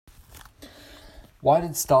Why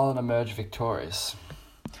did Stalin emerge victorious?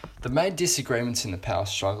 The main disagreements in the power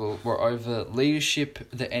struggle were over leadership,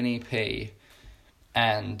 the NEP,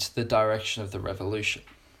 and the direction of the revolution.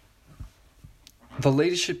 The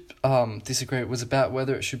leadership disagreement was about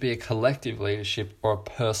whether it should be a collective leadership or a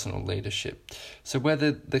personal leadership. So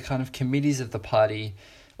whether the kind of committees of the party,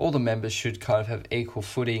 all the members should kind of have equal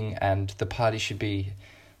footing and the party should be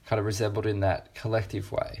kind of resembled in that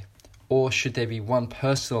collective way. Or should there be one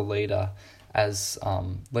personal leader, as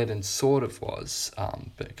Lenin sort of was,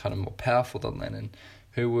 but kind of more powerful than Lenin,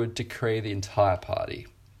 who would decree the entire party.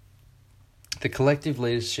 The collective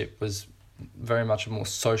leadership was very much a more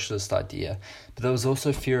socialist idea, but there was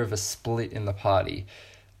also fear of a split in the party,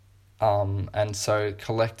 and so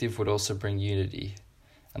collective would also bring unity.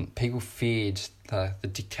 And people feared the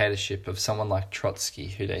dictatorship of someone like Trotsky,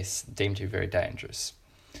 who they deemed to be very dangerous.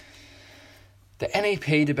 The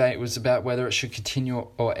NEP debate was about whether it should continue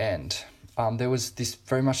or end. There was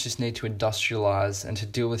very much this need to industrialise and to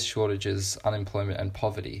deal with shortages, unemployment and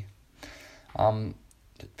poverty.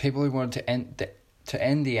 People who wanted to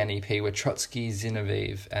end the NEP were Trotsky,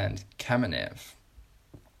 Zinoviev and Kamenev.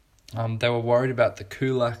 They were worried about the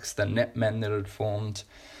kulaks, the net men that had formed,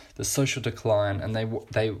 the social decline, and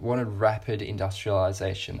they wanted rapid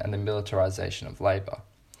industrialisation and the militarisation of labour.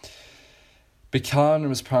 Bukharin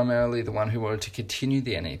was primarily the one who wanted to continue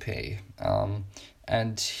the NEP,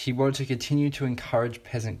 and he wanted to continue to encourage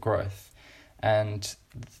peasant growth and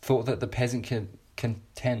thought that the peasant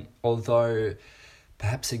content, although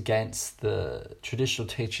perhaps against the traditional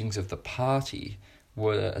teachings of the party,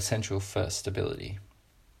 were essential for stability.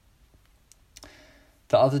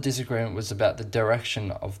 The other disagreement was about the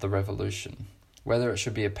direction of the revolution, whether it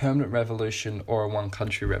should be a permanent revolution or a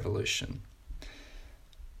one-country revolution.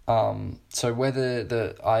 So whether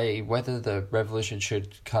the revolution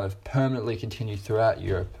should kind of permanently continue throughout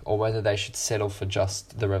Europe or whether they should settle for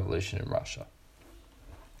just the revolution in Russia.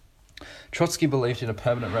 Trotsky believed in a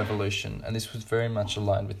permanent revolution, and this was very much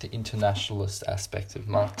aligned with the internationalist aspect of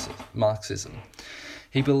Marxism.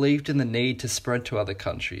 He believed in the need to spread to other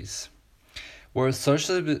countries. Whereas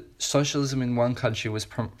socialism in one country was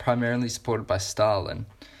primarily supported by Stalin,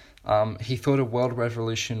 he thought a world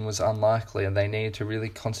revolution was unlikely and they needed to really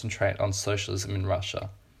concentrate on socialism in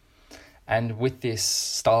Russia. And with this,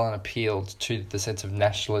 Stalin appealed to the sense of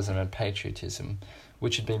nationalism and patriotism,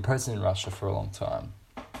 which had been present in Russia for a long time.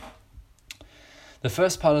 The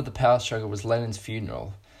first part of the power struggle was Lenin's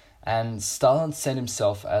funeral, and Stalin sent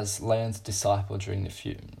himself as Lenin's disciple during the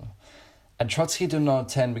funeral. And Trotsky did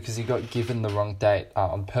not attend because he got given the wrong date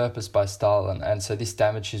on purpose by Stalin, and so this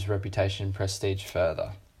damaged his reputation and prestige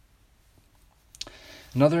further.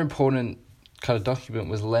 Another important kind of document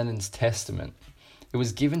was Lenin's testament. It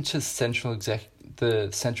was given to the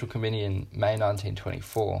Central Committee in May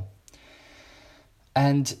 1924.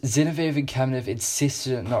 And Zinoviev and Kamenev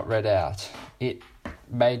insisted it not read out. It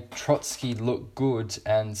made Trotsky look good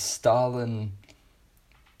and Stalin,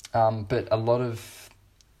 but a lot of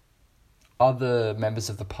other members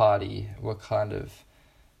of the party were kind of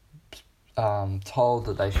told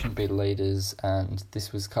that they shouldn't be leaders, and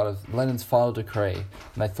this was kind of Lenin's final decree, and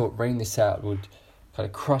they thought reading this out would kind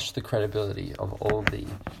of crush the credibility of all the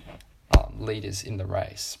leaders in the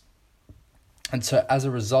race. And so as a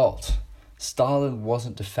result, Stalin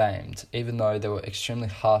wasn't defamed, even though there were extremely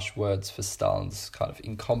harsh words for Stalin's kind of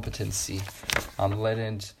incompetency.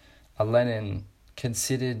 Lenin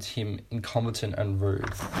considered him incompetent and rude.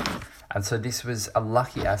 And so this was a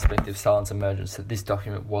lucky aspect of Stalin's emergence, that this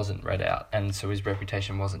document wasn't read out, and so his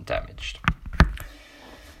reputation wasn't damaged.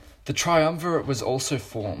 The triumvirate was also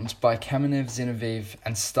formed by Kamenev, Zinoviev,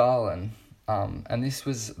 and Stalin, and this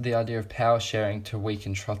was the idea of power sharing to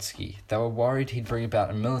weaken Trotsky. They were worried he'd bring about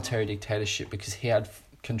a military dictatorship because he had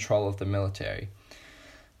control of the military.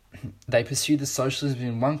 They pursued the socialism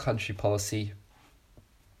in one country policy,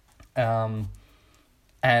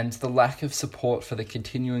 and the lack of support for the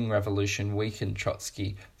continuing revolution weakened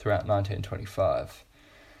Trotsky throughout 1925.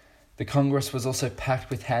 The Congress was also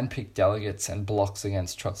packed with hand-picked delegates and blocs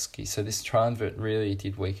against Trotsky, so this triumvirate really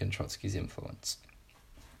did weaken Trotsky's influence.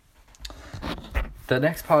 The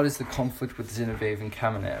next part is the conflict with Zinoviev and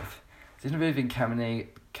Kamenev. Zinoviev and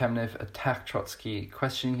Kamenev attacked Trotsky,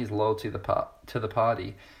 questioning his loyalty to the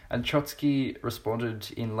party, and Trotsky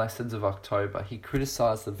responded in Lessons of October. He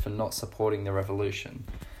criticised them for not supporting the revolution.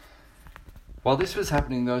 While this was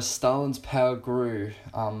happening, though, Stalin's power grew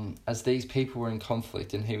as these people were in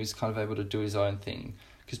conflict and he was kind of able to do his own thing,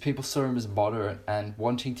 because people saw him as moderate and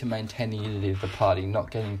wanting to maintain the unity of the party,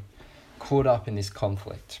 not getting caught up in this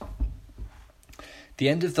conflict. The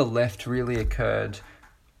end of the left really occurred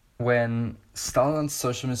when Stalin's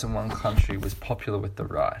socialism in one country was popular with the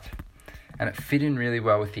right, and it fit in really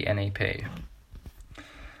well with the NEP.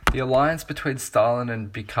 The alliance between Stalin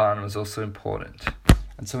and Bukharin was also important,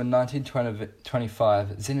 and so in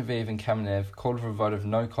 1925, Zinoviev and Kamenev called for a vote of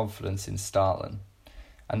no confidence in Stalin,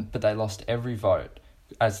 but they lost every vote,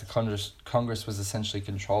 as the Congress was essentially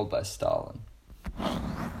controlled by Stalin.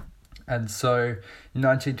 And so, in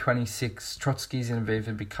 1926, Trotsky, Zinoviev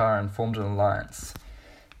and Bukharin formed an alliance,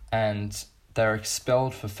 and they were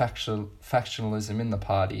expelled for factionalism in the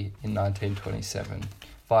party in 1927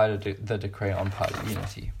 via the decree on party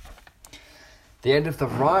unity. The end of the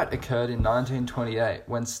right occurred in 1928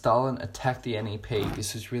 when Stalin attacked the NEP.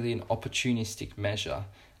 This was really an opportunistic measure,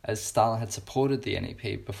 as Stalin had supported the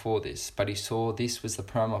NEP before this, but he saw this was the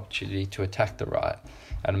prime opportunity to attack the right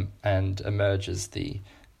and emerge as the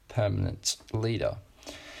permanent leader.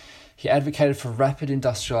 He advocated for rapid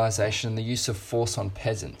industrialization and the use of force on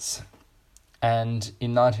peasants. And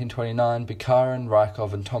in 1929, Bukharin,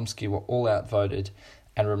 Rykov and Tomsky were all outvoted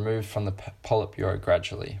and removed from the Politburo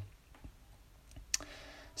gradually.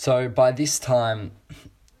 So by this time,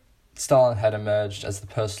 Stalin had emerged as the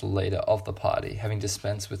personal leader of the party, having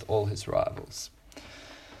dispensed with all his rivals.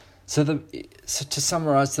 So to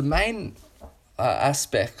summarise, the main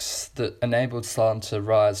aspects that enabled Stalin to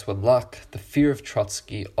rise were luck, the fear of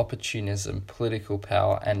Trotsky, opportunism, political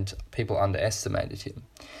power, and people underestimated him.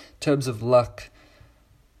 In terms of luck,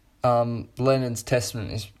 Lenin's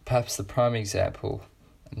testament is perhaps the prime example.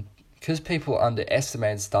 And because people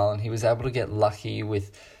underestimated Stalin, he was able to get lucky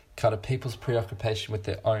with kind of people's preoccupation with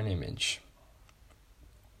their own image.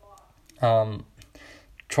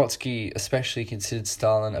 Trotsky especially considered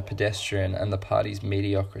Stalin a pedestrian and the party's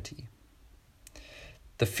mediocrity.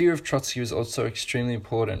 The fear of Trotsky was also extremely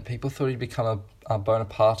important. People thought he'd become a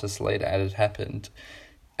Bonapartist leader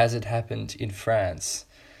as it happened in France.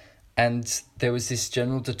 And there was this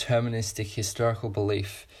general deterministic historical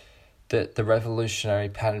belief that the revolutionary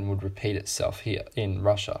pattern would repeat itself here in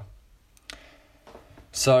Russia.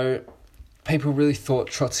 So people really thought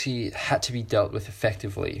Trotsky had to be dealt with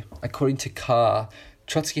effectively. According to Carr,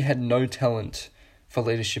 Trotsky had no talent for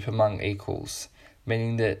leadership among equals,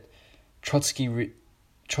 meaning that Trotsky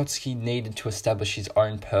needed to establish his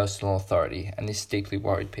own personal authority, and this deeply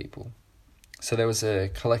worried people. So there was a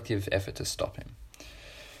collective effort to stop him.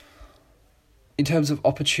 In terms of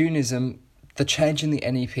opportunism, the change in the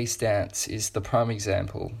NEP stance is the prime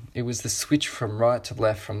example. It was the switch from right to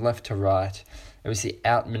left, from left to right. It was the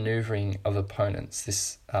outmaneuvering of opponents,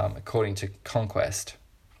 this according to Conquest.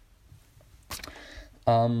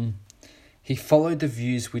 He followed the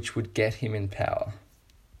views which would get him in power.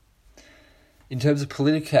 In terms of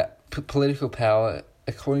political power,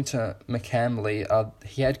 according to McCandless,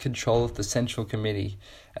 he had control of the Central Committee,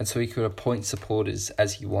 and so he could appoint supporters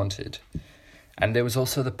as he wanted. And there was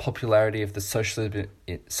also the popularity of the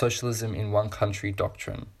socialism in one country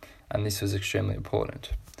doctrine, and this was extremely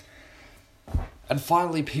important. And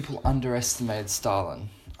finally, people underestimated Stalin.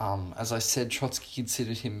 As I said, Trotsky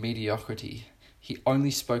considered him mediocrity. He only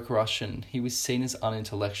spoke Russian. He was seen as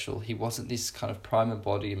unintellectual. He wasn't this kind of prime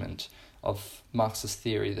embodiment of Marxist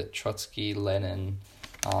theory that Trotsky, Lenin,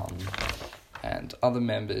 and other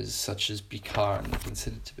members such as Bukharin were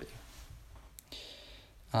considered to be.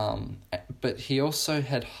 But he also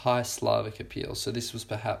had high Slavic appeal, so this was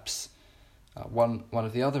perhaps one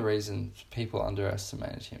of the other reasons people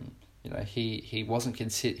underestimated him. He was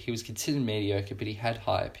considered mediocre, but he had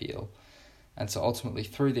high appeal, and so ultimately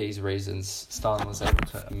through these reasons, Stalin was able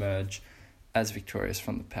to emerge as victorious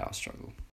from the power struggle.